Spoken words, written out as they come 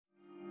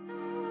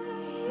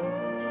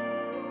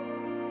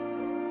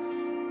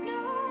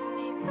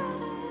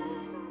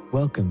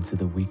Welcome to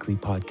the weekly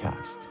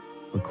podcast,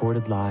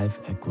 recorded live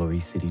at Glory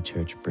City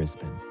Church,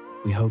 Brisbane.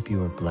 We hope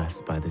you are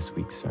blessed by this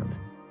week's sermon.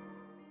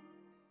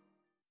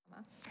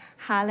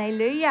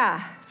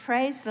 Hallelujah.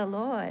 Praise the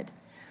Lord.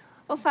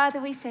 Well,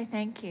 Father, we say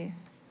thank you.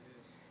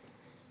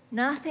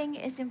 Nothing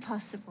is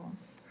impossible.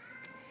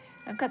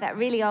 I've got that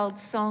really old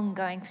song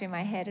going through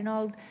my head, an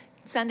old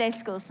Sunday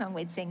school song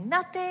we'd sing.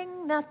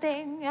 Nothing,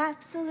 nothing,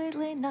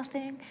 absolutely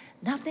nothing.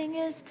 Nothing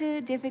is too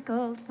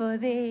difficult for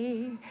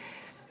thee.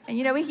 And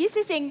you know, we used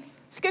to sing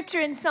scripture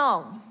and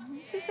song.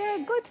 This is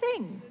a good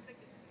thing.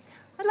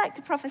 I'd like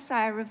to prophesy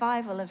a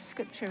revival of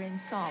scripture in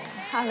song.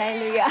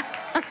 Hallelujah.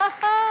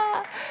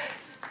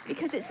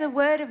 Because it's the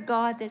word of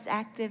God that's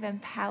active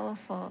and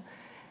powerful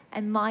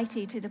and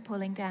mighty to the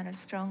pulling down of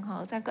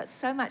strongholds. I've got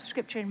so much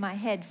scripture in my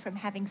head from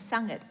having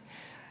sung it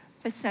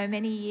for so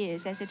many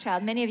years as a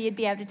child. Many of you would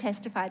be able to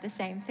testify the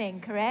same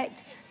thing,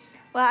 correct?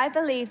 Well, I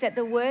believe that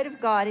the word of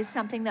God is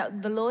something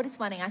that the Lord is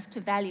wanting us to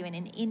value in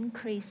an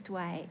increased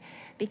way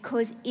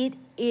because it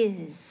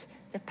is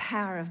the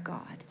power of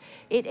God.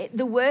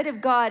 The word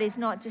of God is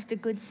not just a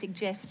good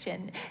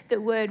suggestion.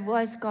 The word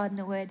was God and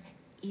the word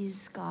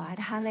is God.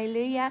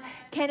 Hallelujah.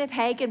 Kenneth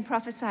Hagin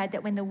prophesied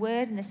that when the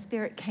word and the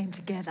spirit came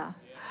together,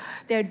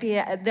 there would be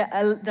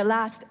the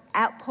last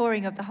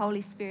outpouring of the Holy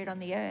Spirit on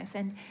the earth.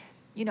 And,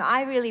 you know,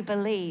 I really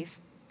believe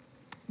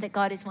that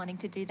God is wanting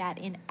to do that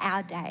in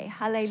our day.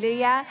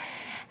 Hallelujah.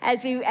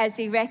 As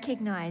we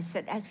recognize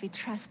that as we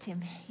trust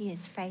him, he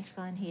is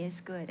faithful and he is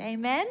good.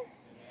 Amen.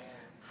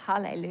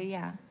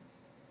 Hallelujah.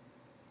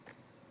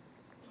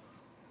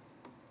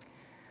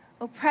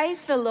 Well,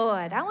 praise the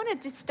Lord. I want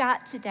to just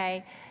start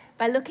today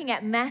by looking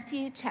at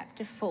Matthew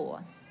chapter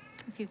 4,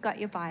 if you've got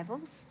your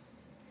Bibles.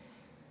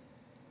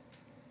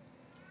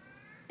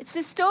 It's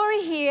the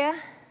story here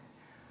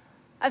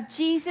of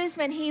Jesus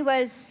when he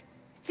was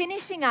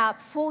finishing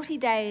up 40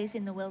 days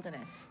in the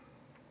wilderness.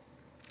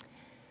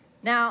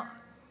 Now,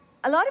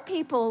 a lot of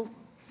people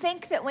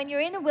think that when you're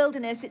in the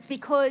wilderness, it's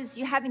because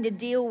you're having to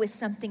deal with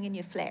something in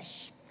your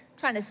flesh,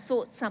 trying to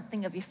sort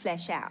something of your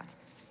flesh out.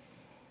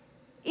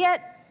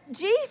 Yet,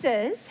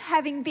 Jesus,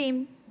 having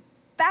been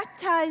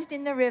baptized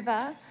in the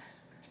river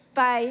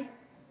by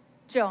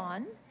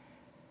John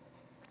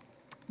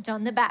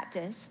the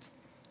Baptist,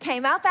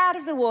 came up out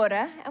of the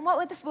water, and what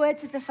were the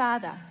words of the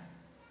Father?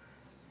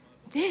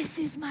 This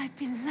is my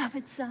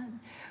beloved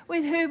Son,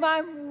 with whom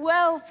I'm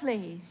well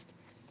pleased.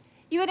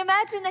 You would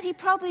imagine that he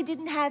probably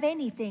didn't have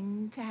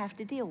anything to have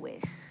to deal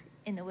with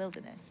in the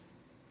wilderness.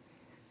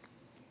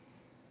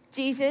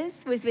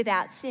 Jesus was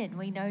without sin,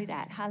 we know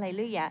that,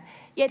 hallelujah.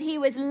 Yet he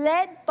was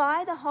led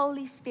by the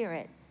Holy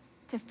Spirit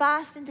to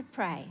fast and to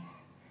pray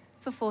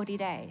for 40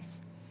 days.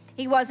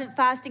 He wasn't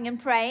fasting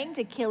and praying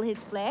to kill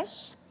his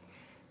flesh.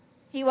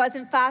 He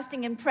wasn't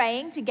fasting and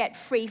praying to get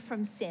free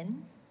from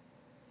sin.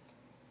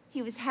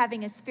 He was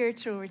having a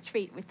spiritual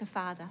retreat with the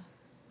Father.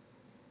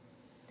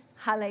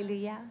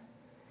 Hallelujah.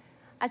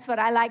 That's what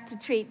I like to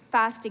treat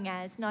fasting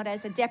as, not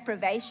as a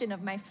deprivation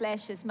of my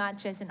flesh as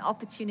much as an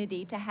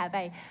opportunity to have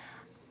a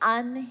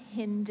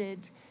unhindered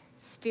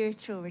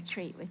spiritual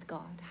retreat with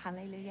God.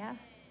 Hallelujah.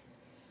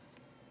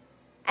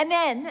 And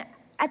then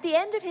at the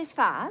end of his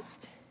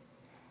fast,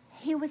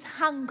 he was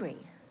hungry.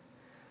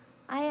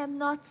 I am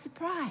not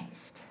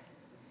surprised.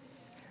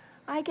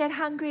 I get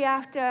hungry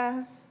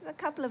after a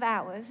couple of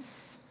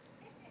hours.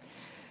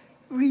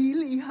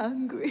 Really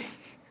hungry,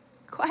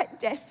 quite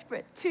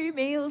desperate. 2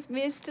 meals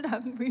missed and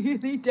I'm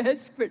really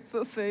desperate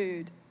for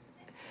food.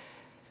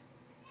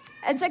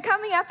 And so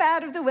coming up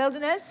out of the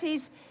wilderness,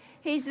 he's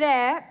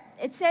there.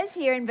 It says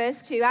here in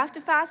verse 2, after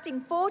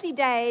fasting 40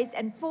 days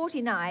and 40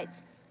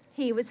 nights,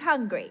 he was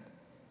hungry.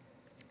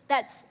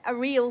 That's a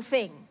real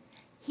thing.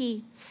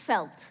 He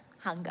felt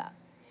hunger.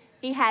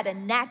 He had a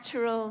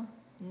natural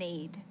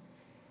need.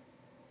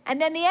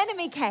 And then the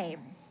enemy came.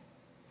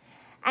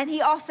 And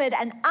he offered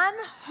an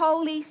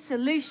unholy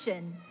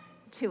solution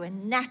to a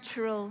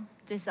natural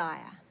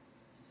desire.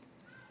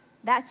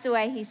 That's the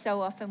way he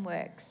so often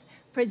works.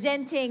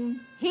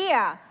 Presenting,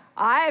 here,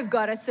 I've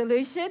got a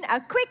solution,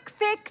 a quick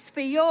fix for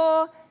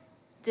your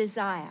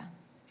desire.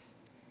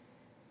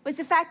 Was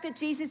the fact that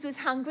Jesus was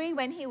hungry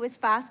when he was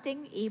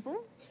fasting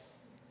evil?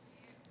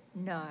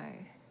 No.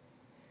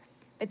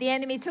 But the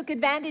enemy took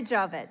advantage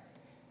of it.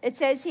 It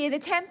says here, the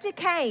tempter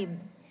came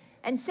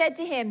and said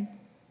to him,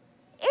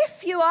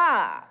 if you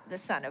are the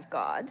Son of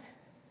God,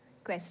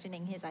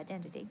 questioning his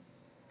identity,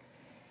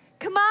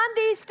 command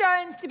these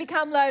stones to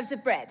become loaves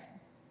of bread.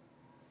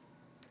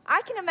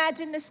 I can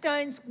imagine the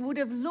stones would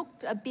have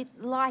looked a bit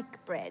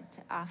like bread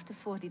after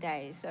 40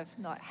 days of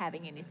not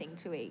having anything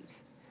to eat.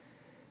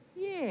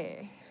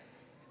 Yeah.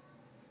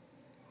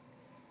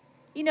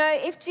 You know,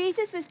 if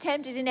Jesus was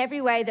tempted in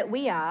every way that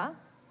we are,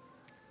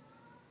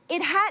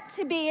 it had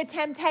to be a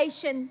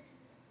temptation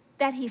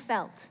that he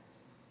felt.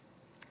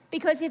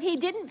 Because if he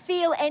didn't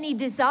feel any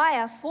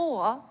desire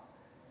for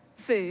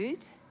food,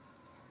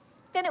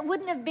 then it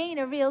wouldn't have been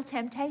a real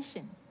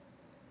temptation.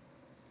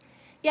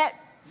 Yet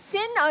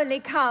sin only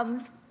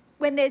comes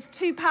when there's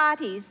two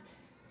parties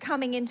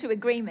coming into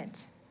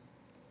agreement.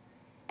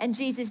 And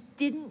Jesus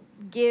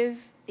didn't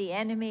give the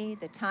enemy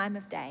the time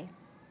of day.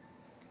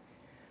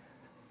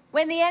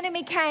 When the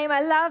enemy came,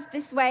 I love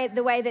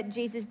the way that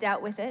Jesus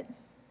dealt with it.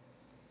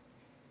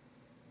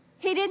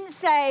 He didn't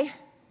say,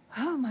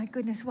 oh my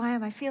goodness, why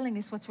am I feeling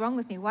this? What's wrong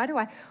with me? Why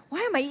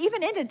am I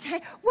even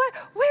entertained?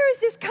 Where is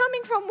this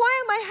coming from?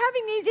 Why am I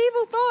having these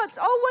evil thoughts?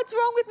 Oh, what's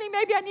wrong with me?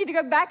 Maybe I need to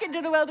go back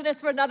into the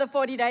wilderness for another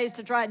 40 days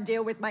to try and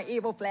deal with my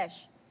evil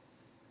flesh.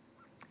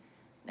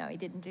 No, he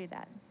didn't do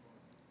that.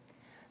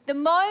 The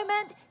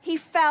moment he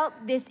felt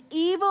this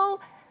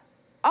evil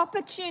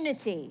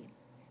opportunity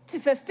to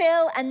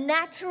fulfill a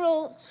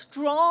natural,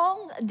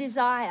 strong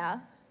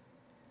desire,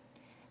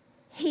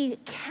 he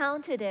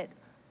countered it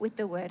with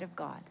the word of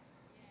God.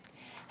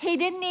 He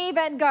didn't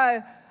even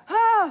go,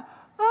 oh,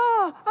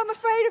 I'm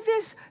afraid of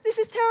this. This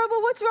is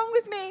terrible. What's wrong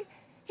with me?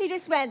 He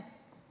just went,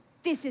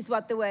 this is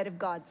what the word of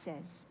God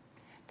says,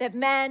 that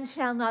man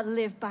shall not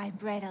live by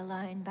bread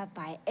alone, but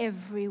by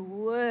every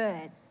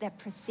word that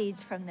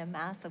proceeds from the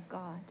mouth of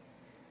God.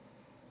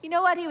 You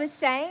know what he was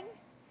saying?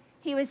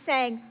 He was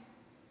saying,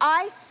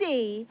 I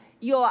see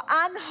your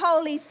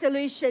unholy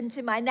solution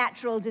to my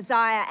natural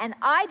desire, and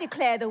I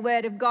declare the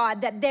word of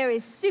God that there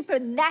is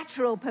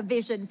supernatural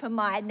provision for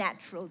my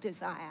natural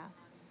desire.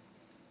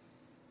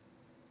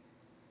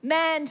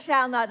 Man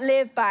shall not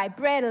live by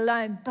bread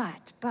alone,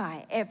 but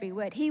by every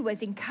word. He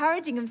was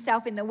encouraging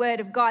himself in the word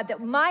of God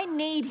that my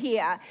need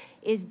here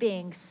is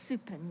being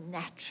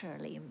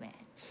supernaturally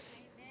met.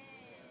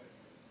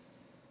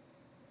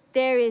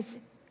 There is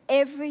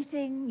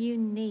everything you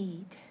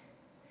need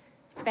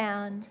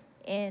found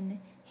in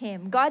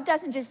him. God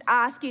doesn't just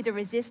ask you to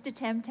resist a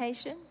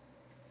temptation.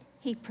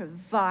 He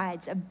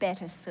provides a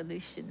better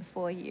solution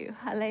for you.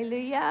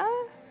 Hallelujah.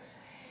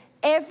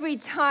 Every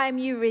time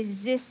you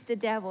resist the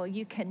devil,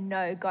 you can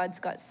know God's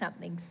got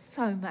something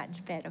so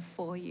much better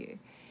for you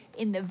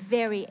in the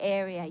very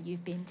area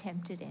you've been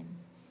tempted in.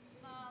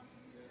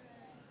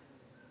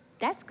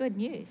 That's good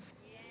news.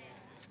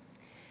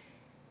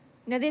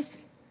 Now,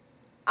 this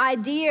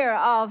idea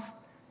of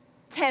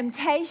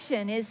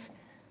temptation is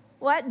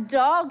what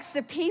dogs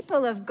the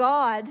people of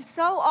God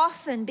so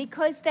often,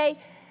 because they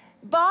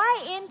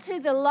buy into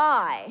the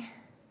lie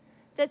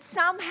that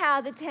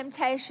somehow the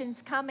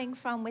temptation's coming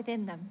from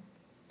within them.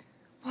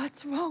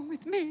 What's wrong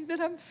with me that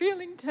I'm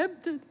feeling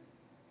tempted?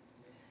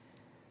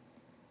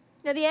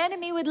 Now, the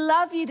enemy would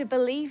love you to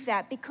believe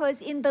that,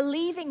 because in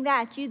believing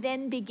that, you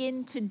then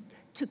begin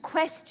to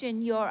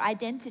question your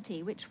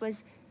identity, which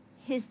was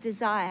his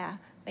desire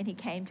when he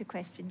came to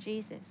question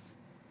Jesus.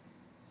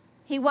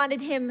 He wanted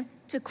him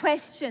to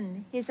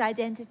question his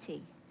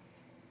identity.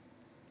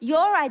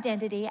 Your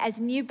identity as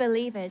new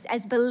believers,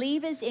 as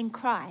believers in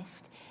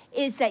Christ,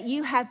 is that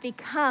you have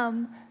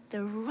become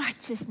the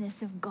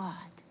righteousness of God.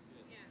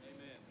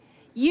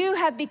 You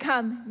have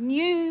become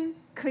new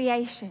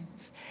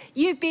creations.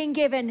 You've been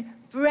given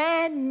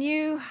brand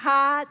new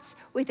hearts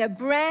with a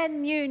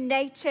brand new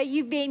nature.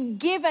 You've been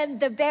given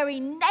the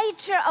very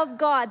nature of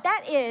God.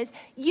 That is,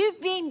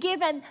 you've been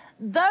given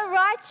the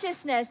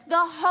righteousness, the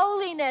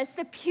holiness,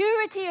 the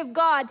purity of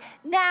God.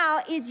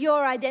 Now is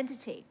your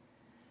identity.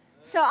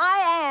 So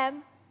I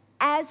am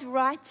as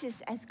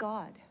righteous as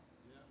God.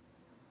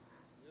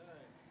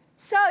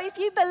 So if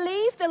you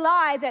believe the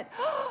lie that,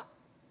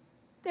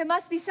 there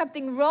must be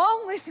something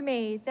wrong with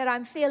me that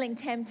I'm feeling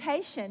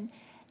temptation,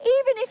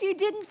 even if you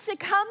didn't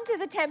succumb to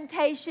the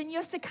temptation,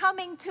 you're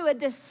succumbing to a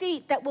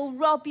deceit that will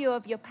rob you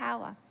of your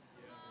power.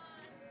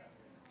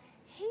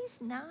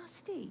 He's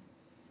nasty.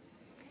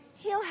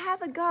 He'll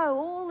have a go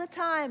all the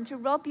time to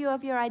rob you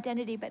of your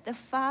identity, but the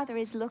Father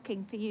is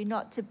looking for you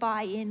not to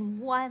buy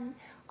in one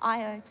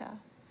iota.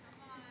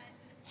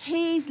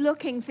 He's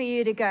looking for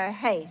you to go,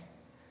 hey,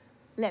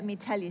 let me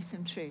tell you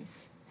some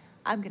truth.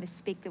 I'm going to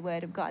speak the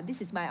word of God.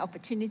 This is my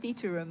opportunity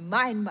to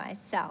remind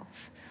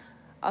myself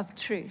of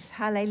truth.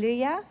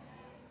 Hallelujah.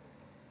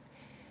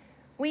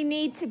 We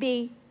need to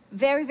be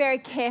very, very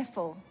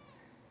careful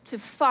to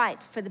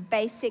fight for the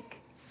basic,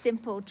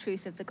 simple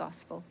truth of the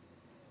gospel.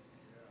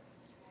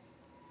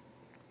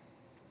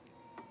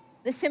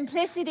 The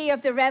simplicity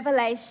of the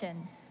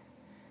revelation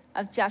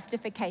of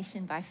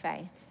justification by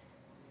faith.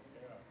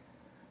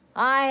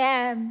 I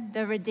am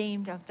the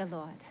redeemed of the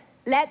Lord.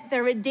 Let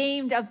the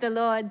redeemed of the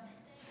Lord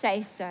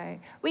say so.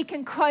 We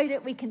can quote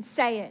it, we can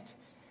say it,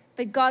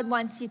 but God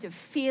wants you to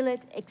feel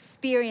it,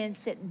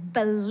 experience it,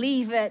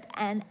 believe it,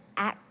 and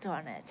act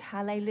on it.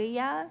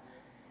 Hallelujah.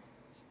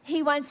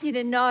 He wants you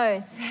to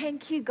know,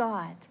 thank you,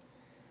 God.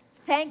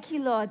 Thank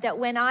you, Lord, that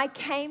when I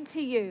came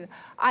to you,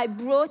 I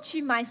brought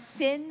you my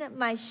sin,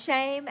 my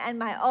shame, and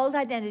my old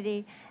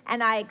identity,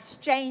 and I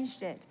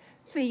exchanged it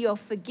for your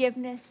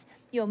forgiveness,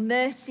 your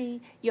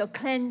mercy, your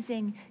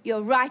cleansing,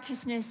 your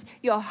righteousness,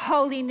 your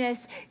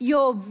holiness,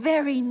 your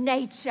very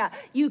nature.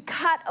 You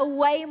cut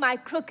away my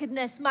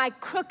crookedness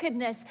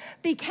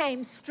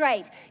became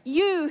straight.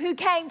 You who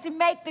came to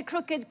make the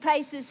crooked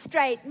places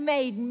straight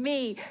made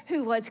me,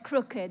 who was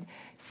crooked,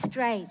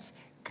 straight,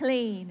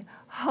 clean,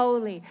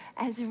 holy,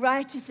 as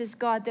righteous as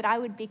God, that I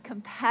would be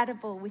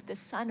compatible with the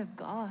Son of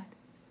God.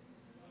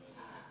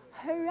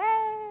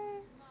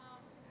 Hooray!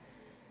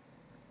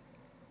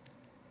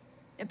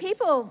 And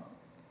people,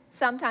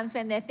 sometimes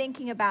when they're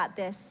thinking about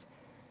this,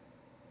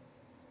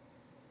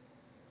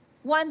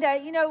 wonder,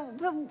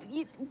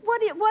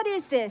 what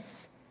is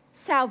this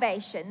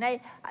salvation?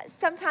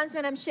 Sometimes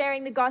when I'm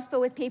sharing the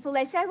gospel with people,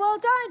 they say, well,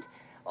 don't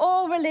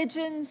all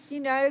religions,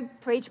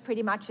 preach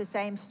pretty much the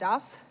same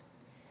stuff?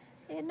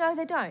 No,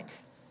 they don't.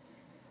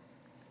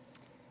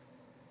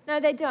 No,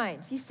 they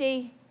don't. You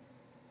see,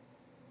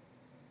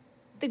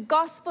 the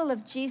gospel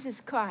of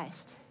Jesus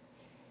Christ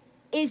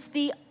is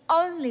the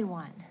only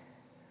one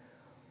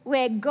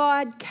where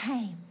God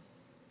came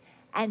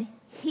and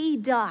he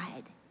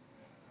died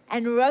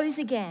and rose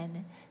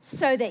again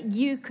so that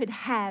you could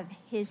have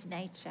his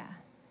nature.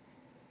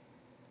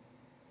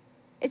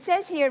 It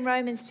says here in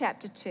Romans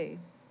chapter 2,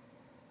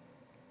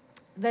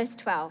 verse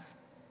 12,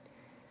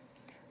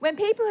 when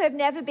people who have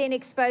never been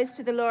exposed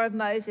to the law of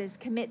Moses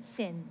commit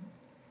sin,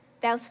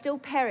 they'll still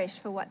perish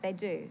for what they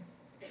do.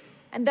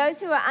 And those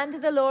who are under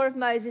the law of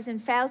Moses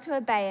and fail to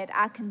obey it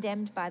are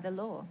condemned by the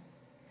law.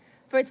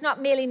 For it's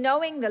not merely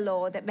knowing the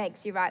law that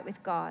makes you right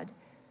with God,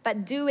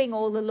 but doing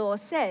all the law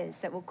says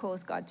that will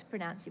cause God to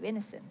pronounce you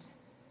innocent.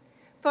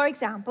 For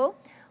example,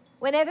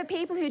 whenever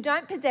people who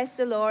don't possess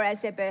the law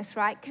as their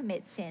birthright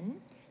commit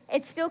sin,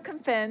 it still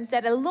confirms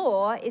that a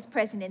law is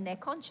present in their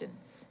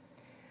conscience.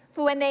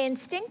 For when they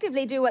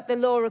instinctively do what the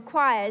law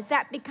requires,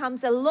 that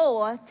becomes a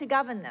law to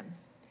govern them,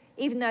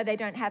 even though they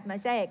don't have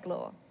Mosaic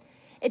law.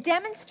 It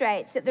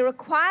demonstrates that the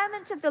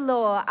requirements of the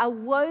law are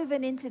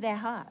woven into their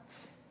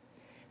hearts.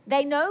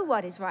 They know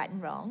what is right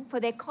and wrong, for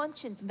their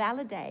conscience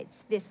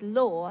validates this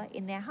law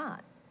in their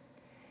heart.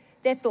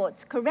 Their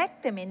thoughts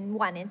correct them in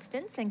one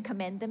instance and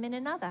commend them in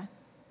another.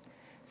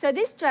 So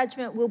this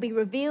judgment will be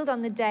revealed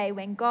on the day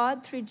when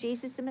God, through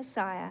Jesus the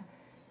Messiah,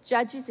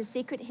 judges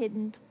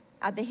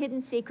the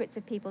hidden secrets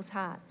of people's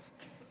hearts.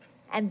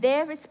 And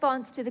their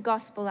response to the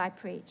gospel I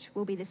preach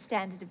will be the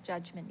standard of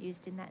judgment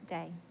used in that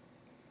day.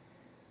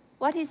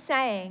 What he's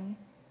saying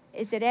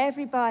is that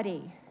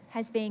everybody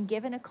has been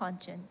given a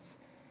conscience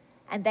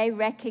and they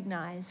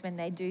recognize when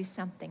they do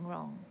something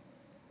wrong.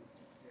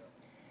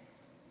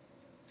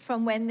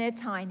 From when they're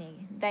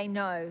tiny, they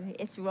know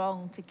it's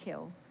wrong to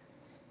kill.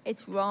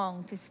 It's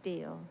wrong to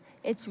steal.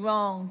 It's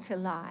wrong to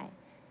lie.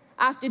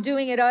 After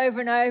doing it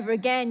over and over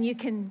again, you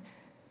can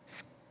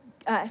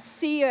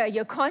sear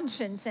your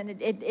conscience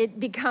and it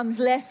becomes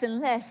less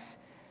and less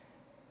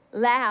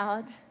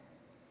loud.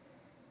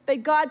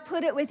 But God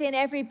put it within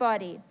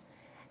everybody.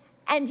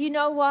 And you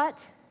know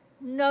what?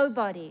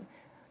 Nobody,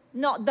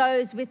 not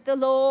those with the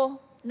law,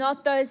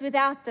 not those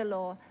without the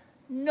law,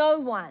 no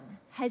one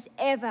has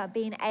ever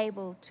been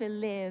able to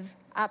live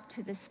up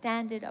to the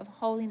standard of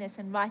holiness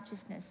and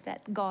righteousness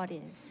that God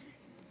is.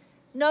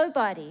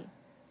 Nobody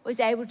was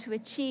able to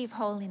achieve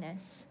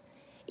holiness.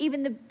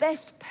 Even the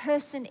best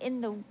person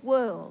in the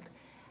world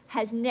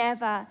has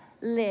never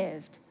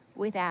lived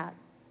without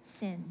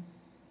sin.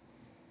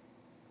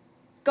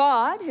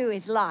 God, who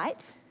is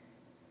light,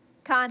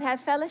 can't have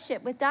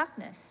fellowship with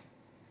darkness.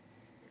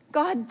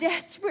 God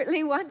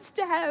desperately wants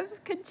to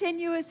have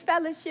continuous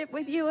fellowship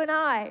with you and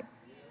I.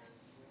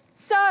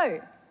 So,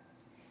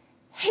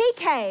 he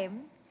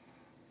came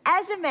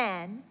as a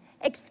man,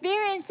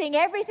 experiencing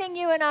everything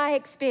you and I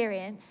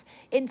experience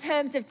in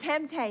terms of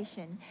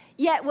temptation,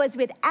 yet was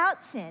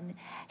without sin.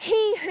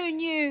 He who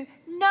knew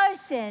no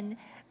sin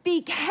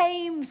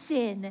became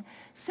sin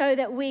so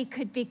that we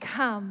could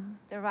become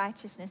the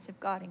righteousness of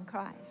God in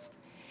Christ.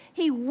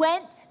 He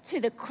went to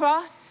the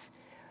cross,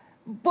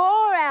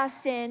 bore our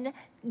sin,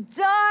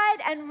 died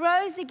and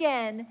rose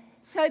again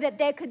so that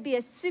there could be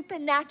a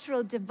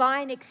supernatural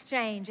divine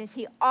exchange as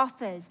he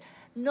offers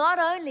not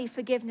only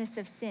forgiveness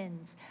of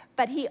sins,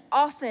 but he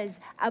offers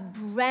a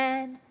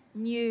brand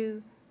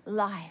new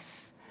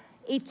life,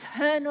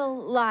 eternal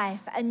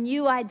life, a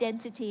new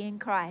identity in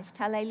Christ.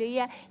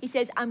 Hallelujah. He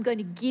says, I'm going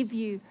to give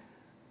you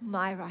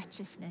my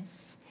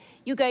righteousness.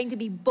 You're going to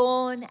be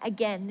born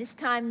again, this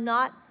time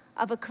not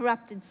of a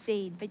corrupted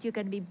seed, but you're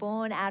going to be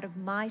born out of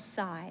my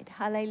side.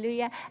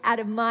 Hallelujah. Out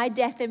of my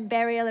death and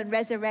burial and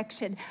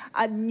resurrection,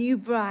 a new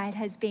bride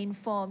has been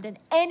formed. And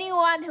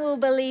anyone who will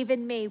believe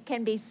in me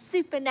can be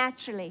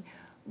supernaturally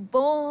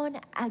born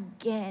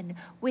again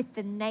with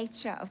the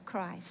nature of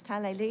Christ.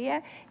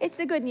 Hallelujah. It's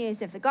the good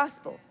news of the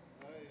gospel.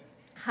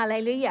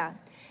 Hallelujah.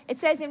 It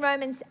says in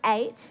Romans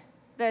 8,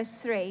 verse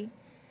 3,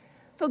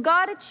 for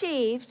God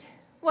achieved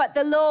what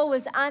the law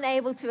was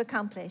unable to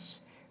accomplish,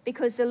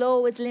 because the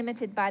law was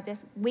limited by the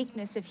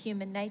weakness of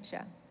human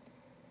nature.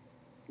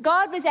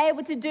 God was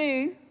able to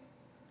do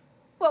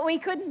what we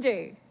couldn't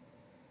do.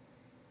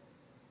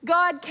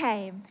 God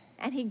came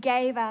and he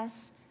gave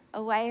us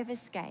a way of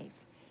escape.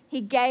 He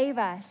gave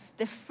us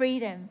the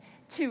freedom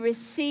to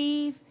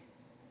receive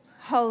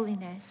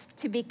holiness,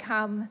 to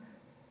become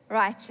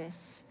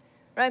righteous.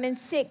 Romans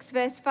 6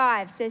 verse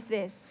 5 says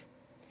this,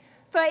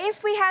 for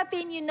if we have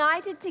been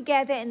united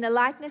together in the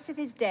likeness of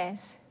his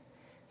death,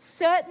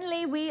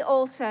 certainly we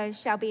also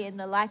shall be in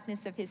the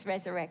likeness of his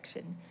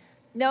resurrection,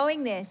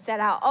 knowing this, that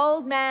our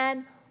old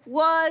man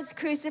was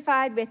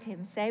crucified with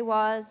him. Say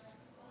was.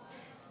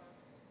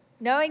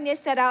 knowing this,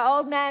 that our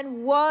old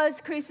man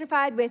was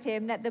crucified with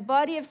him, that the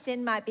body of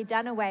sin might be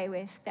done away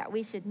with, that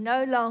we should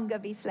no longer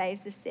be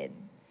slaves of sin.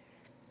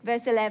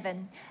 Verse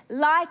 11,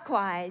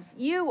 likewise,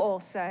 you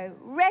also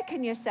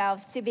reckon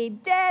yourselves to be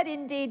dead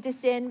indeed to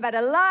sin, but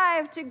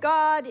alive to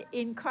God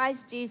in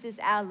Christ Jesus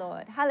our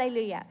Lord.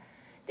 Hallelujah.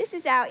 This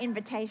is our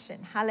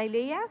invitation.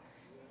 Hallelujah.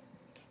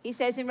 He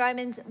says in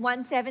Romans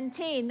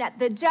 1:17 that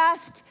the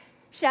just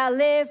shall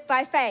live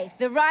by faith.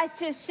 The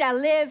righteous shall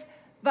live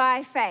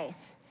by faith.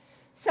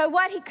 So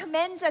what he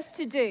commends us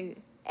to do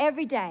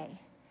every day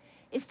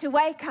is to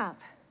wake up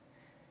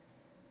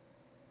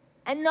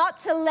and not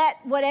to let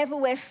whatever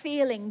we're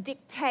feeling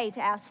dictate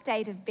our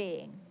state of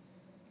being.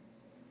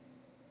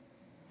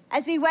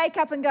 As we wake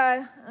up and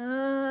go,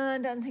 I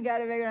don't think I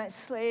had a very good night's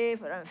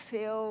sleep, I don't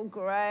feel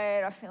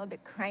great, I feel a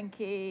bit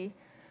cranky.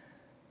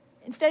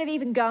 Instead of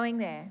even going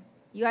there,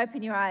 you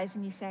open your eyes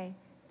and you say,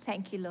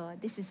 thank you,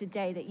 Lord. This is the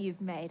day that you've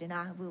made and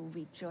I will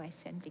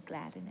rejoice and be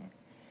glad in it.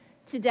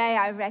 Today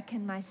I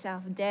reckon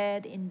myself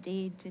dead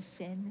indeed to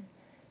sin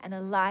and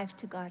alive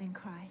to God in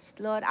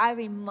Christ. Lord, I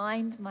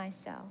remind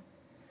myself,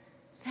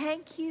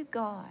 thank you,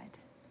 God.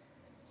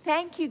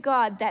 Thank you,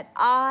 God, that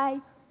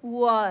I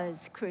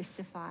was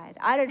crucified.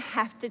 I don't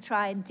have to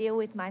try and deal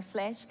with my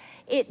flesh.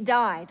 It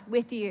died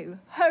with you.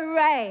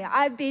 Hooray,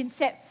 I've been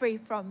set free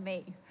from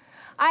me.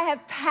 I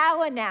have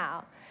power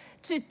now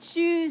to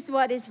choose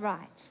what is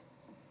right.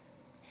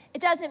 It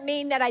doesn't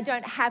mean that I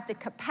don't have the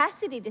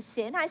capacity to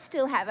sin. I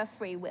still have a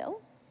free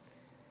will.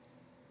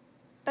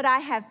 But I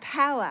have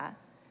power,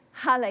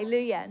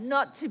 hallelujah,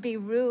 not to be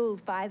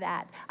ruled by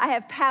that. I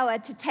have power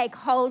to take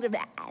hold of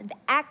and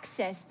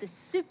access the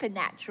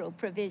supernatural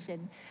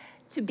provision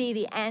to be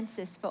the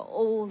answers for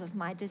all of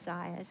my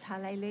desires.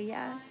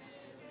 Hallelujah.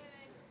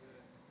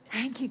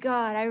 Thank you,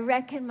 God. I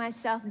reckon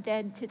myself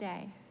dead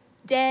today.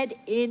 Dead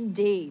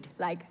indeed.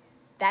 Like,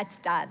 that's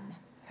done.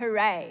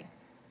 Hooray.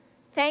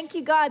 Thank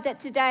you, God, that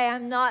today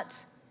I'm not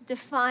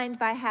defined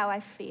by how I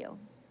feel.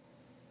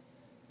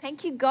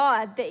 Thank you,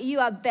 God, that you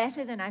are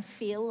better than I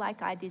feel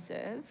like I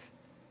deserve.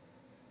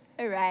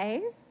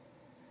 Hooray.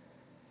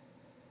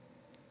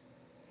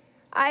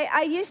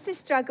 I used to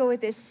struggle with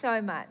this so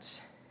much.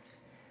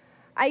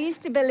 I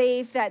used to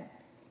believe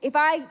that if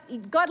I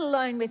got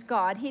alone with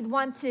God, he'd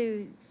want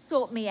to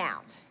sort me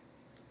out.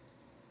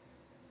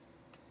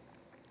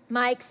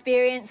 My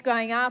experience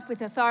growing up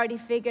with authority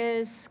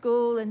figures,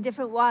 school and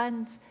different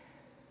ones,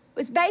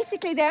 was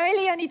basically they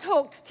really only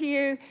talked to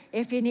you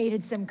if you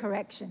needed some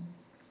correction.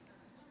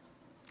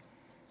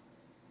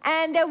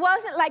 And there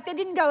wasn't like they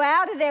didn't go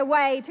out of their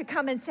way to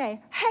come and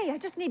say, hey, I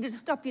just needed to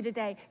stop you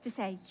today to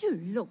say, you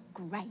look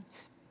great.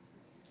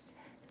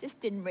 It just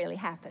didn't really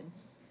happen.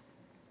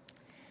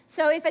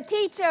 So if a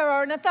teacher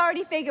or an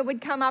authority figure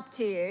would come up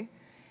to you,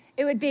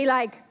 it would be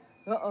like,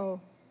 uh-oh,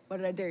 what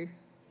did I do?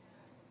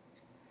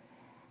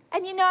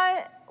 And you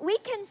know, we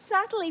can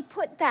subtly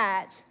put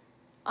that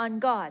on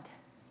God.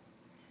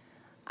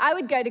 I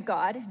would go to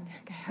God and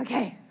go,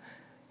 okay,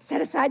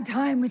 set aside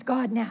time with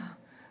God now.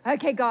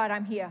 Okay, God,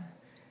 I'm here.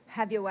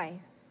 Have your way.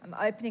 I'm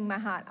opening my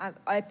heart. I'm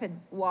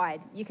open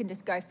wide. You can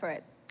just go for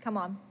it. Come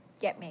on,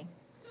 get me.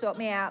 Sort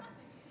me out.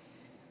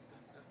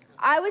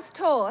 I was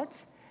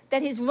taught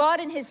that his rod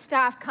and his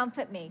staff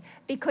comfort me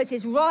because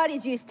his rod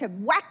is used to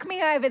whack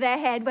me over the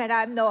head when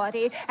I'm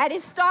naughty and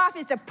his staff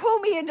is to pull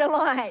me into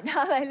line.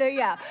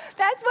 Hallelujah.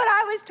 That's what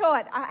I was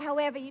taught.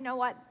 However, you know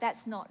what?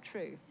 That's not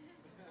true.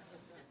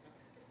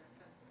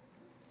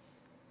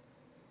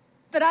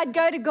 But I'd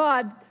go to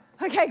God,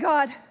 okay,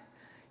 God,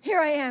 here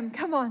I am.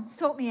 Come on,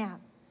 sort me out.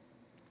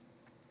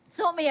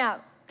 Sort me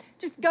out.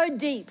 Just go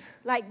deep.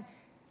 Like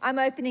I'm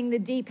opening the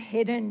deep,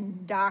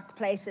 hidden, dark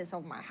places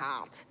of my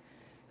heart.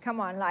 Come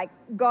on, like,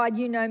 God,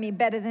 you know me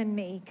better than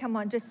me. Come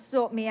on, just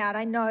sort me out.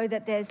 I know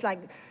that there's like,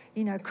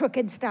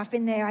 crooked stuff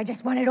in there. I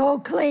just want it all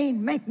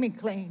clean. Make me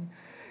clean.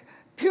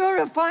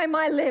 Purify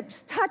my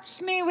lips.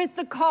 Touch me with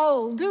the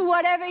coal. Do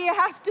whatever you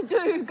have to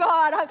do,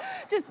 God.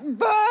 Just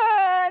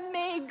burn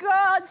me,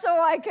 God,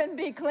 so I can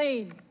be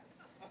clean.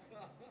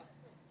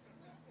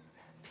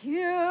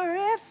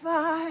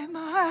 Purify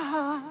my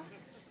heart.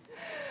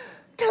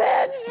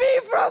 Cleanse me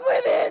from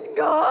within,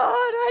 God.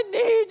 I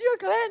need your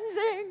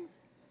cleansing.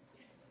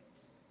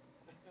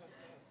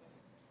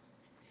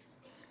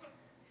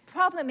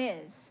 Problem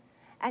is,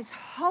 as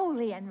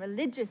holy and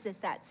religious as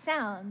that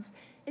sounds,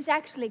 is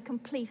actually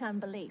complete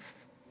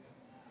unbelief.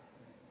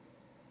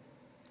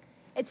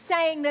 It's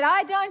saying that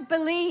I don't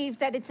believe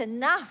that it's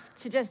enough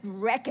to just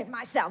reckon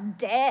myself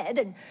dead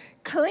and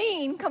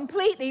clean,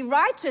 completely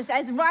righteous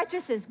as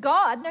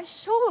God. No,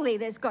 surely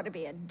there's got to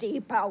be a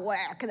deeper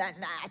work than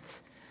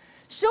that.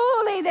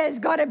 Surely there's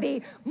got to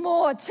be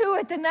more to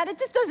it than that. It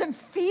just doesn't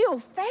feel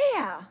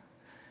fair.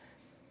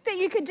 That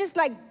you could just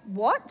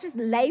just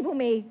label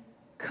me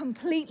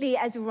completely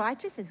as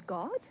righteous as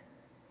God?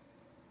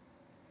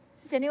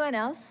 Does anyone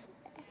else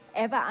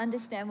ever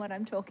understand what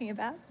I'm talking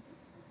about?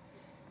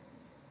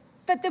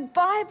 But the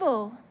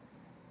Bible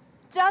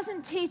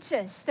doesn't teach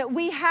us that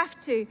we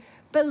have to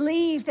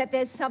believe that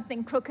there's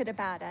something crooked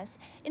about us.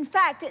 In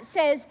fact, it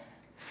says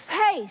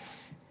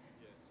faith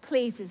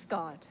pleases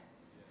God.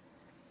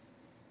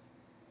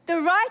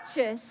 The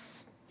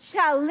righteous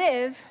shall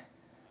live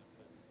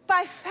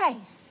by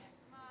faith.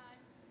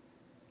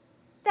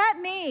 That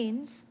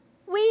means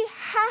we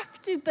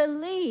have to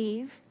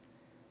believe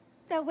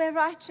that we're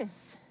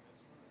righteous.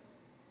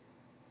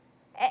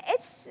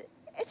 It's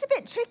a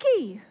bit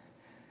tricky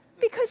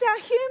because our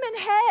human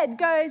head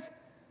goes,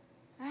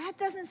 that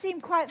doesn't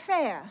seem quite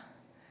fair.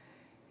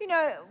 You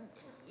know,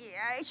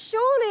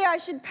 surely I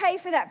should pay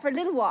for that for a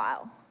little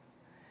while.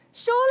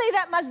 Surely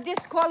that must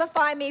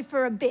disqualify me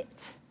for a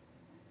bit.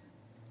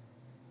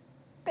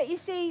 But you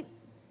see,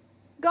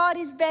 God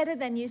is better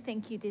than you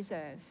think you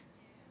deserve.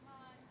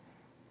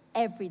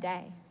 Every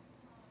day.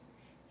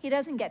 He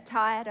doesn't get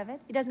tired of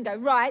it. He doesn't go,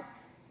 right,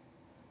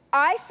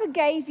 I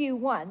forgave you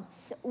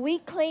once. We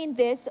cleaned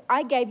this.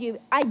 I gave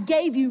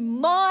you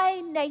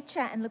my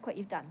nature, and look what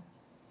you've done.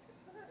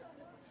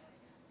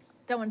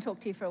 Don't want to talk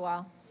to you for a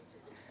while.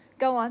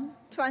 Go on,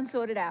 try and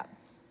sort it out.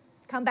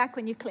 Come back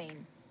when you're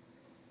clean.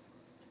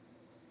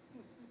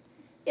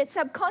 Yet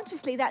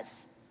subconsciously,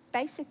 that's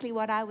basically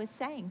what I was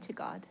saying to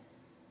God.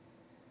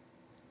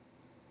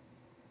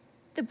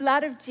 The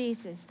blood of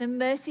Jesus, the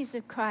mercies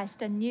of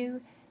Christ are new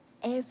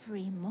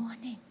every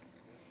morning.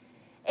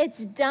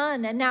 It's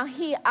done, and now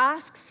he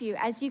asks you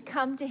as you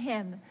come to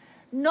him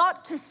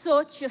not to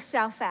sort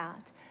yourself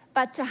out,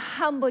 but to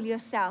humble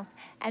yourself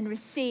and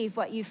receive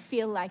what you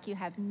feel like you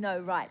have no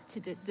right to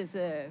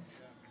deserve.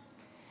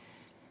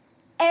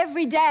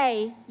 Every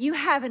day you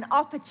have an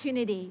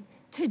opportunity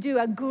to do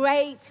a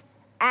great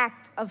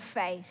act of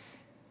faith.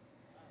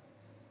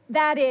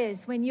 That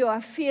is when you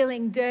are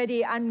feeling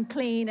dirty,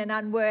 unclean, and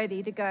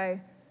unworthy to go,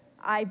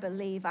 I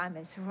believe I'm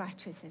as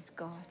righteous as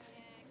God.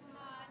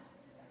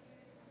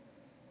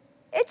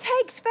 It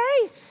takes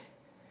faith.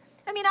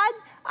 I mean,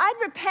 I'd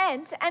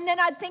repent, and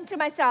then I'd think to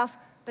myself,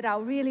 but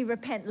I'll really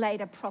repent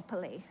later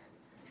properly.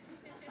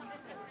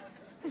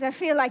 Because I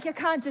feel like you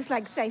can't just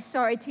say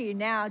sorry to you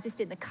now,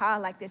 just in the car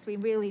like this. We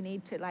really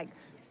need to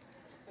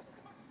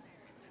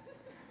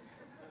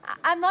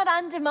I'm not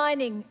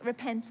undermining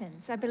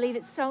repentance. I believe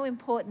it's so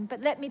important.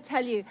 But let me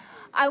tell you,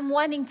 I'm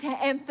wanting to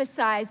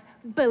emphasize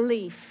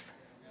belief.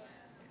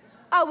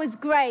 I was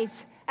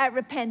great at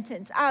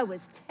repentance. I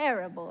was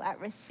terrible at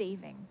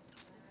receiving.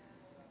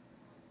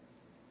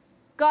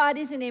 God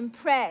isn't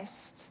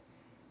impressed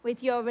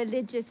with your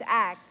religious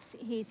acts.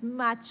 He's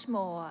much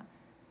more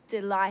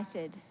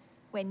delighted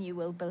when you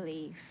will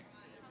believe,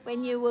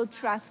 when you will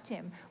trust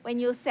him, when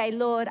you'll say,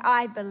 Lord,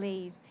 I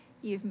believe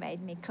you've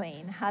made me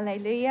clean.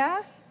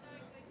 Hallelujah.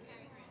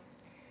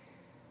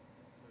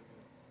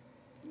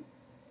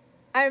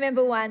 I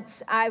remember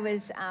once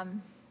I'd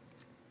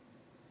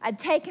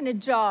taken a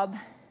job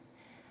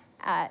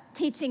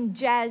teaching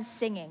jazz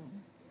singing.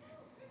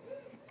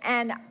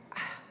 And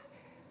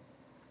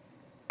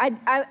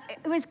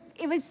it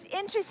was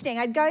interesting.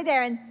 I'd go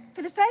there, and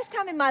for the first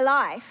time in my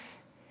life,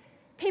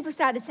 people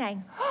started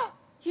saying, oh,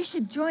 you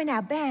should join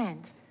our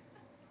band.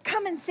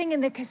 Come and sing in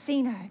the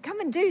casino.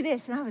 Come and do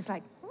this. And I was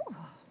like, oh,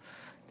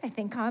 they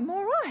think I'm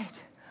all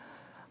right.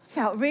 I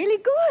felt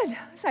really good.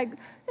 I was like,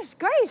 this is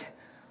great.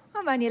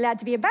 I'm only allowed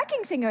to be a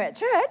backing singer at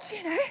church,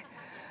 you know.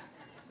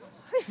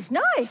 This is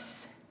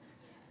nice.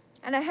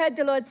 And I heard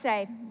the Lord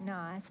say,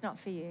 no, it's not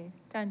for you.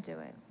 Don't do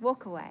it.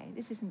 Walk away.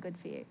 This isn't good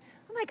for you.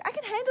 I'm like, I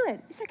can handle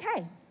it. It's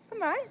okay.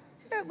 I'm all right.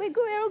 We're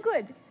good. We're all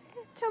good.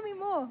 Tell me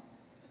more.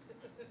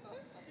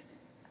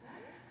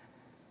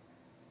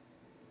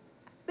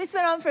 This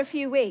went on for a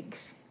few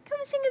weeks. Come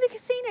and sing at the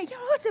casino.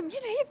 You're awesome.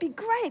 You know, you'd be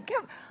great.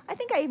 Come. I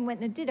think I even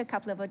went and did a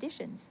couple of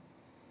auditions.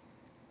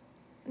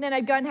 And then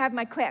I'd go and have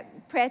my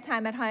prayer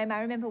time at home.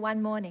 I remember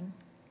one morning.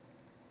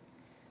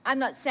 I'm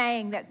not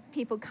saying that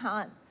people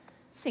can't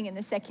sing in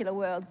the secular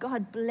world.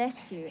 God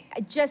bless you.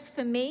 Just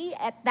for me,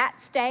 at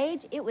that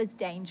stage, it was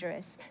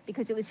dangerous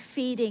because it was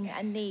feeding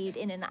a need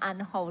in an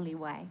unholy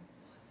way.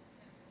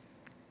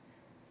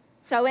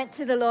 So I went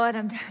to the Lord.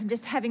 I'm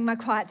just having my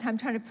quiet time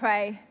trying to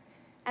pray.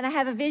 And I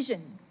have a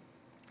vision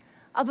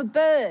of a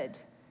bird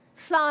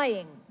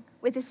flying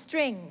with a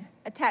string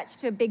attached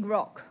to a big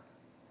rock.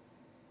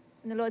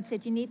 And the Lord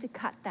said, you need to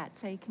cut that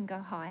so you can go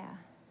higher.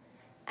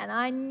 And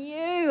I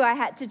knew I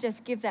had to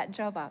just give that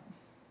job up.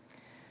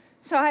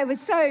 So I was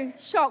so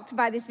shocked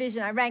by this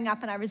vision, I rang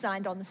up and I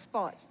resigned on the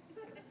spot.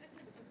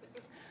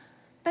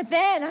 But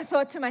then I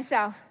thought to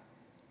myself,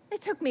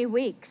 it took me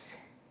weeks.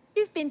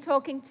 You've been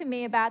talking to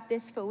me about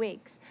this for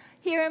weeks.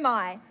 Here am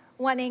I,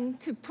 wanting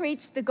to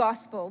preach the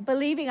gospel,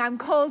 believing I'm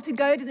called to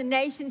go to the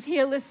nations,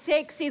 heal the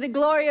sick, see the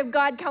glory of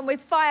God come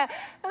with fire.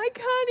 I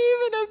can't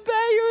even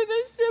obey you in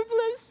the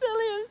simplest,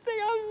 silliest thing.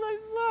 I'm so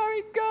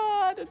sorry,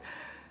 God.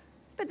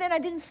 But then I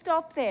didn't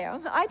stop there.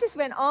 I just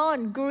went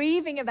on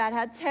grieving about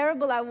how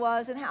terrible I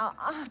was and how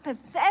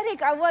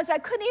pathetic I was. I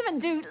couldn't even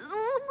do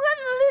one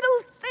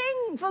little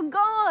thing for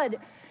God.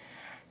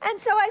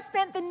 And so I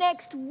spent the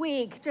next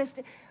week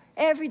just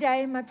every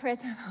day in my prayer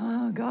time,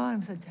 oh God,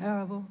 I'm so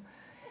terrible.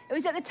 It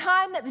was at the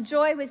time that the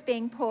joy was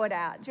being poured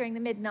out during the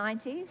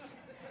mid-90s.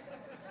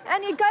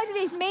 And you'd go to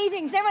these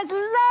meetings, everyone's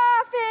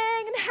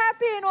laughing and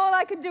happy, and all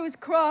I could do was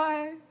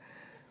cry.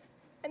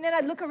 And then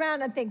I'd look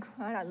around and think,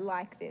 I don't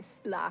like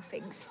this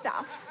laughing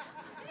stuff.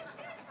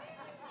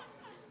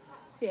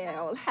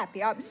 Yeah, all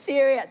happy. I'm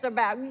serious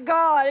about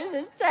God.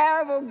 This is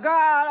terrible.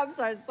 God, I'm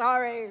so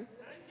sorry.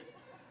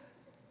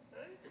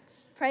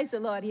 Praise the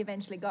Lord, he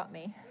eventually got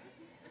me.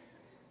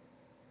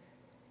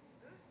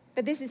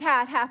 But this is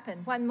how it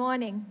happened. One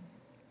morning,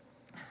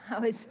 I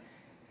was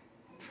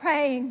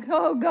praying,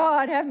 oh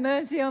God, have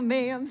mercy on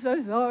me. I'm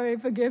so sorry.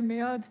 Forgive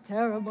me. Oh, it's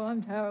terrible.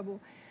 I'm terrible.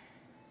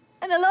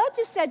 And the Lord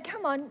just said,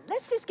 come on,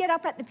 let's just get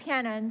up at the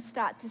piano and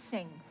start to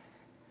sing.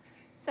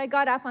 So I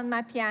got up on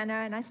my piano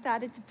and I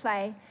started to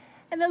play.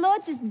 And the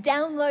Lord just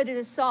downloaded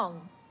a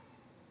song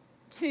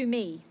to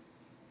me.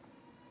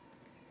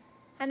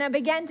 And I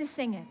began to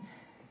sing it.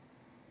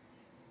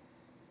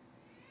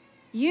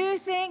 You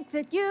think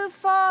that you've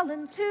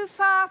fallen too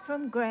far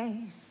from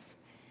grace.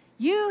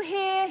 You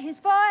hear his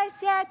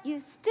voice, yet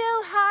you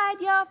still hide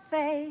your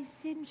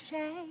face in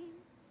shame.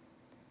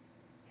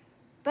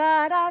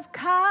 But I've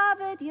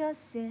covered your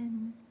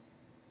sin.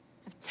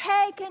 I've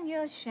taken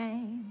your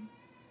shame.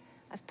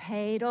 I've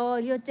paid all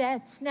your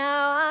debts.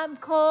 Now I'm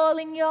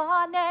calling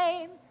your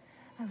name.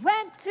 I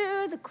went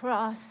to the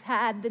cross,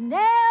 had the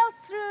nails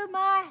through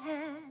my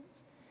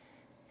hands,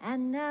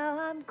 and now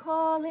I'm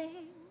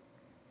calling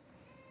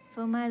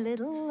for my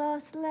little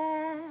lost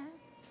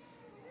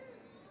lambs.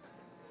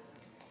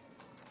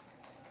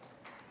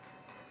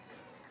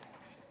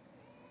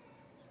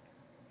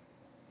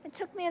 It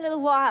took me a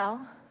little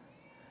while.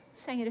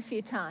 Sang it a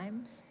few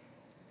times.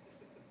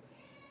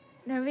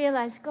 And I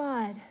realized,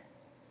 God,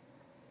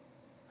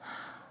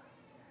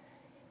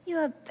 you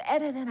are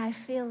better than I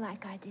feel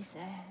like I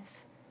deserve.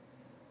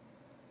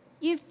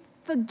 You've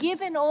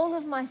forgiven all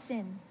of my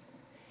sin.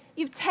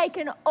 You've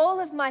taken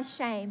all of my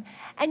shame,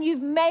 and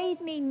you've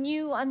made me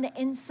new on the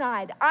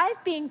inside.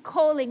 I've been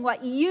calling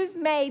what you've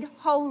made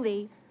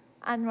holy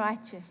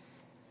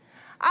unrighteous.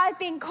 I've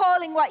been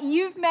calling what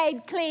you've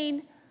made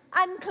clean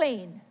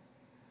unclean.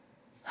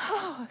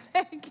 Oh,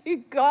 thank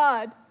you,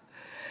 God,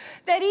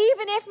 that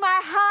even if my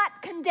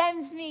heart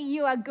condemns me,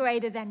 you are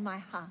greater than my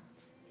heart.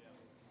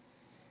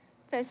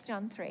 1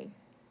 John 3.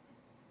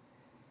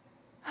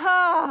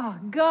 Oh,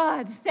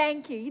 God,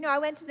 thank you. You know, I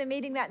went to the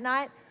meeting that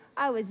night.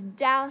 I was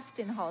doused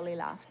in holy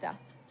laughter.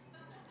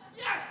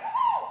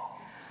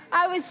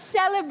 I was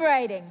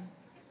celebrating.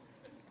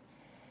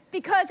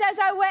 Because as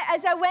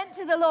I went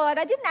to the Lord,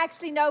 I didn't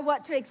actually know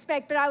what to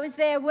expect, but I was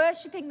there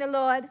worshiping the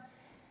Lord.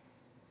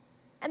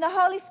 And the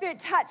Holy Spirit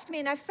touched me,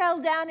 and I fell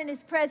down in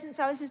his presence.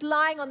 I was just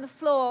lying on the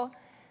floor.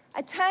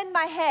 I turned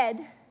my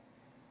head.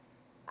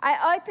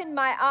 I opened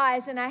my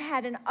eyes, and I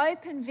had an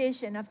open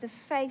vision of the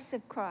face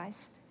of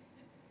Christ.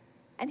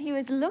 And he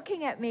was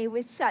looking at me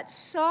with such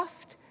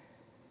soft,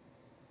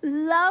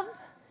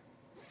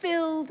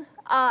 love-filled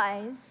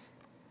eyes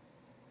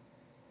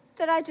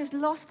that I just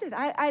lost it.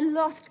 I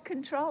lost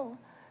control.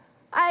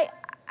 I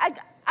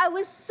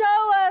was so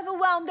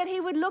overwhelmed that he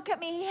would look at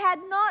me. He had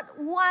not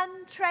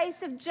one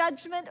trace of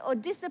judgment or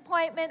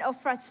disappointment or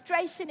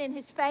frustration in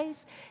his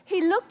face.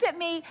 He looked at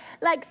me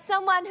like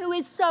someone who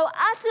is so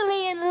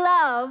utterly in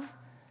love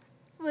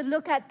would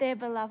look at their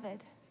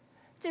beloved.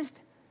 Just,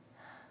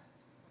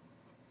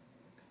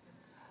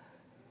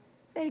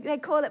 they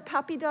call it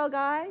puppy dog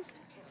eyes.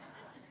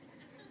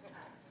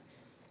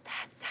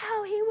 That's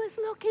how he was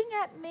looking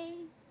at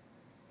me.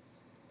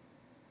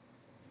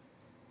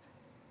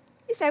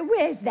 You say,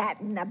 where's that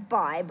in the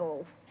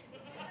Bible?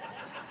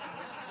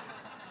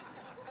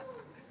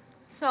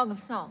 Song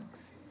of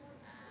Songs,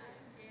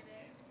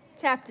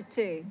 chapter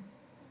 2,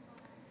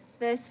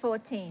 verse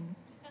 14.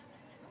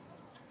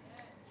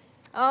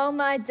 Oh,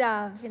 my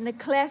dove, in the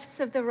clefts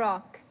of the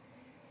rock,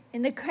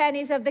 in the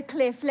crannies of the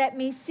cliff, let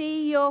me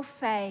see your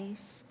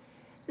face.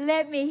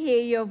 Let me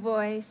hear your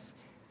voice,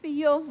 for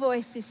your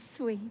voice is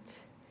sweet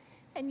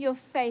and your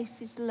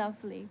face is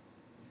lovely.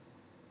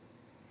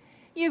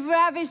 You've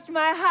ravished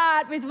my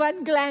heart with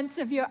one glance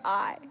of your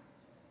eye.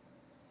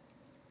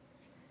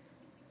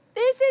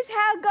 This is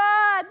how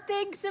God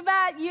thinks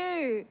about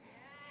you.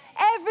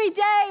 Every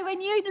day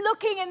when you're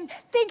looking and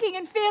thinking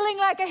and feeling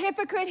like a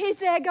hypocrite, he's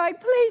there going,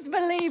 please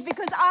believe,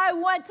 because I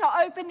want to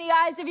open the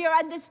eyes of your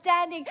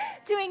understanding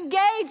to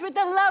engage with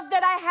the love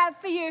that I have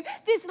for you.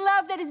 This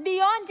love that is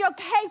beyond your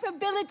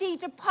capability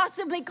to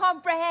possibly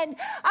comprehend.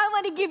 I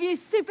want to give you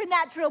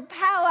supernatural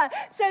power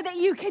so that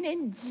you can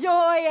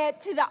enjoy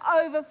it to the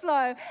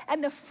overflow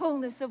and the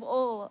fullness of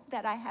all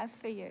that I have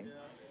for you.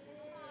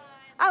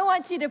 I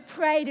want you to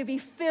pray to be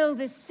filled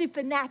with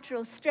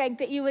supernatural strength,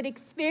 that you would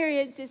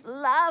experience this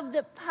love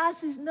that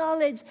passes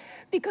knowledge.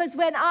 Because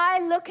when I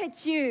look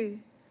at you,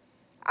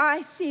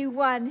 I see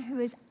one who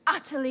is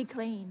utterly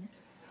clean,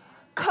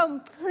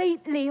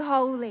 completely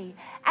holy,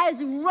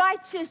 as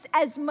righteous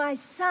as my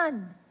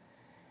son.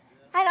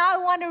 And I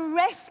want to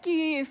rescue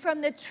you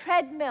from the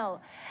treadmill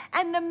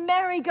and the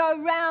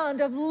merry-go-round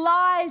of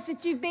lies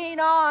that you've been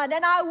on.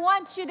 And I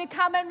want you to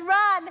come and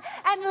run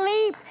and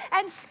leap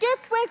and skip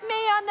with me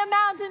on the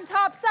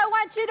mountaintops. I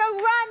want you to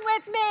run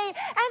with me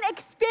and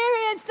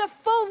experience the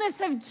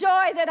fullness of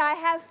joy that I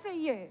have for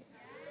you.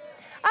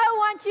 I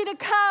want you to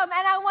come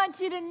and I want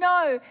you to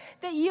know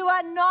that you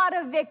are not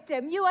a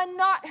victim. You are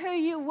not who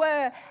you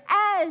were.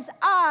 As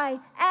I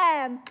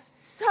am,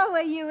 so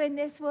are you in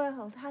this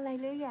world.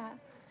 Hallelujah.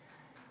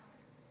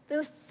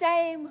 The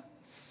same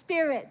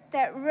Spirit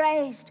that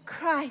raised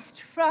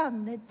Christ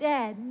from the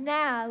dead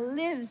now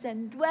lives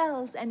and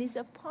dwells and is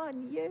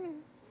upon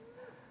you.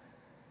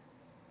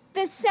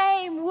 The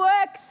same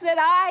works that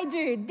I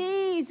do,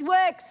 these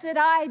works that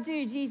I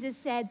do, Jesus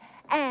said,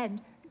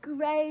 and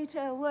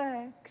greater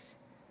works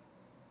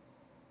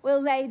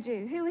will they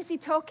do. Who was he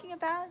talking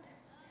about?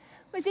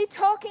 Was he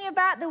talking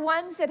about the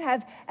ones that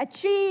have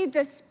achieved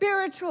a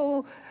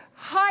spiritual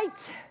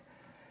height?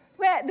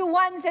 Where the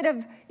ones that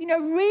have,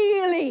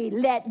 really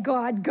let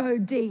God go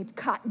deep,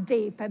 cut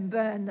deep and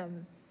burn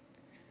them?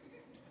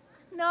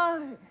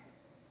 No,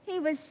 he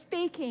was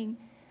speaking,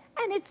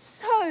 and it's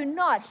so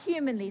not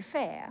humanly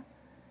fair.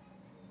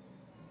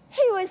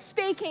 He was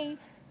speaking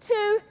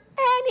to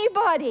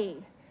anybody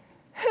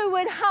who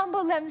would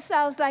humble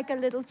themselves like a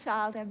little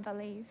child and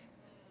believe.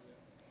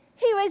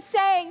 He was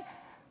saying,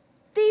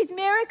 these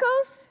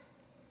miracles,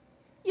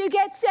 you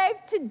get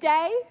saved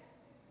today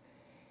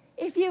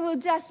if you will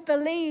just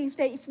believe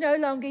that it's no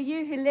longer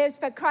you who lives,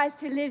 but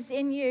Christ who lives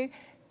in you.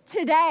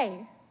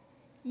 Today,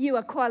 you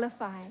are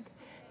qualified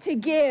to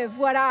give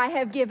what I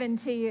have given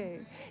to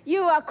you.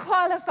 You are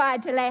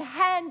qualified to lay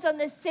hands on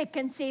the sick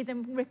and see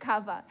them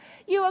recover.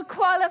 You are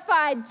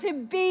qualified to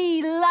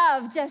be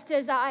loved just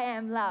as I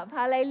am loved.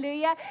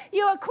 Hallelujah.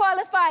 You are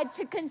qualified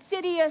to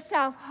consider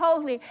yourself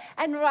holy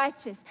and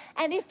righteous.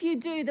 And if you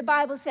do, the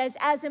Bible says,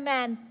 as a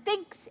man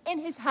thinks in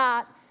his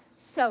heart,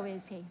 so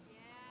is he.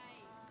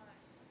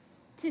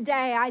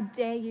 Today, I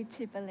dare you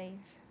to believe.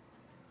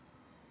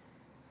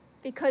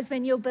 Because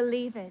when you'll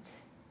believe it,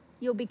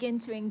 you'll begin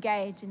to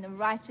engage in the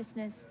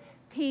righteousness,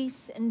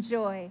 peace, and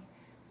joy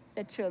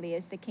that truly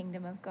is the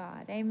kingdom of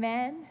God.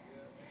 Amen?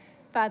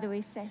 Father,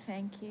 we say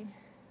thank you.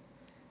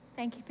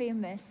 Thank you for your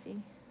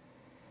mercy.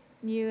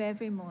 New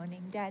every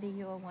morning. Daddy,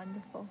 you are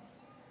wonderful.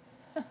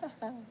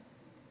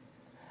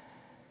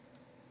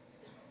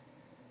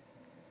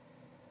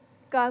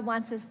 God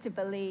wants us to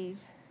believe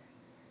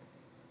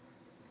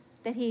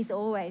that he's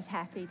always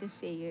happy to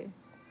see you.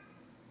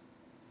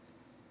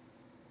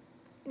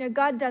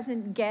 God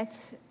doesn't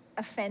get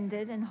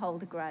offended and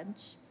hold a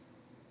grudge.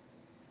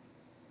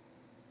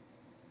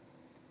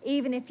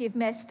 Even if you've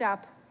messed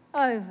up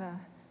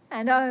over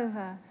and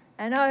over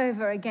and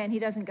over again, he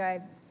doesn't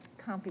go,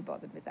 can't be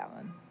bothered with that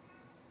one.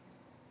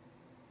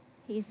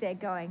 He's there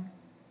going,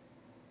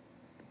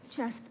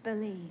 just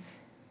believe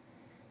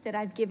that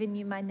I've given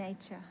you my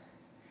nature.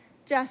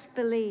 Just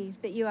believe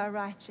that you are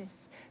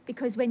righteous,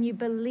 because when you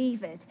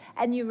believe it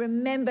and you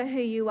remember who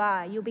you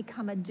are, you'll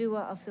become a doer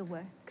of the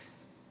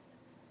works.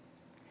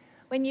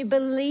 When you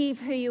believe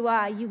who you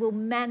are, you will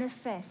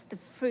manifest the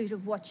fruit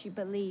of what you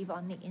believe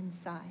on the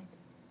inside.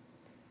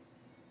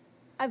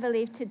 I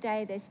believe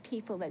today there's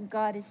people that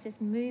God is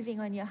just moving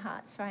on your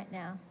hearts right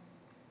now.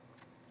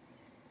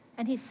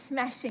 And he's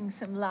smashing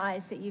some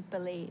lies that you've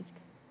believed.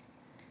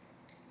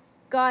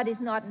 God is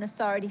not an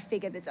authority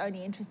figure that's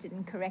only interested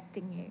in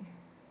correcting you.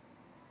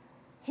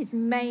 His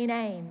main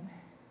aim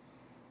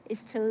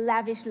is to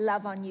lavish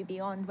love on you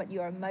beyond what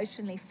you are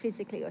emotionally,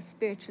 physically, or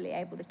spiritually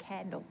able to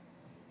handle.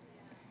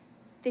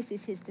 This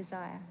is his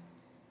desire.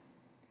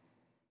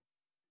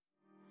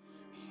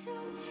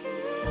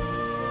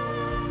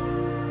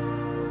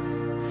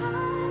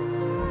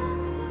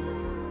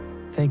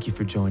 Thank you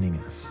for joining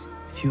us.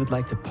 If you would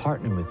like to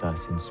partner with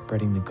us in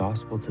spreading the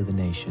gospel to the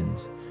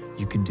nations,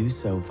 you can do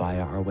so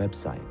via our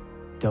website,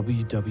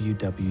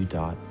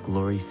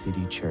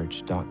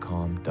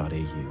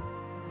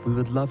 www.glorycitychurch.com.au. We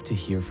would love to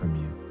hear from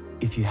you.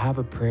 If you have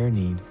a prayer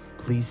need,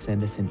 please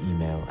send us an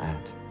email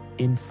at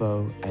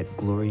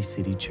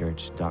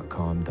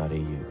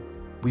info@glorycitychurch.com.au.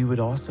 We would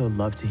also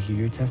love to hear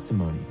your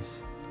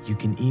testimonies. You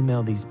can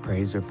email these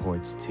praise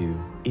reports to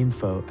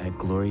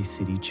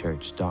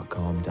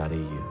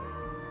info@glorycitychurch.com.au.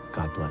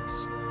 God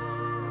bless.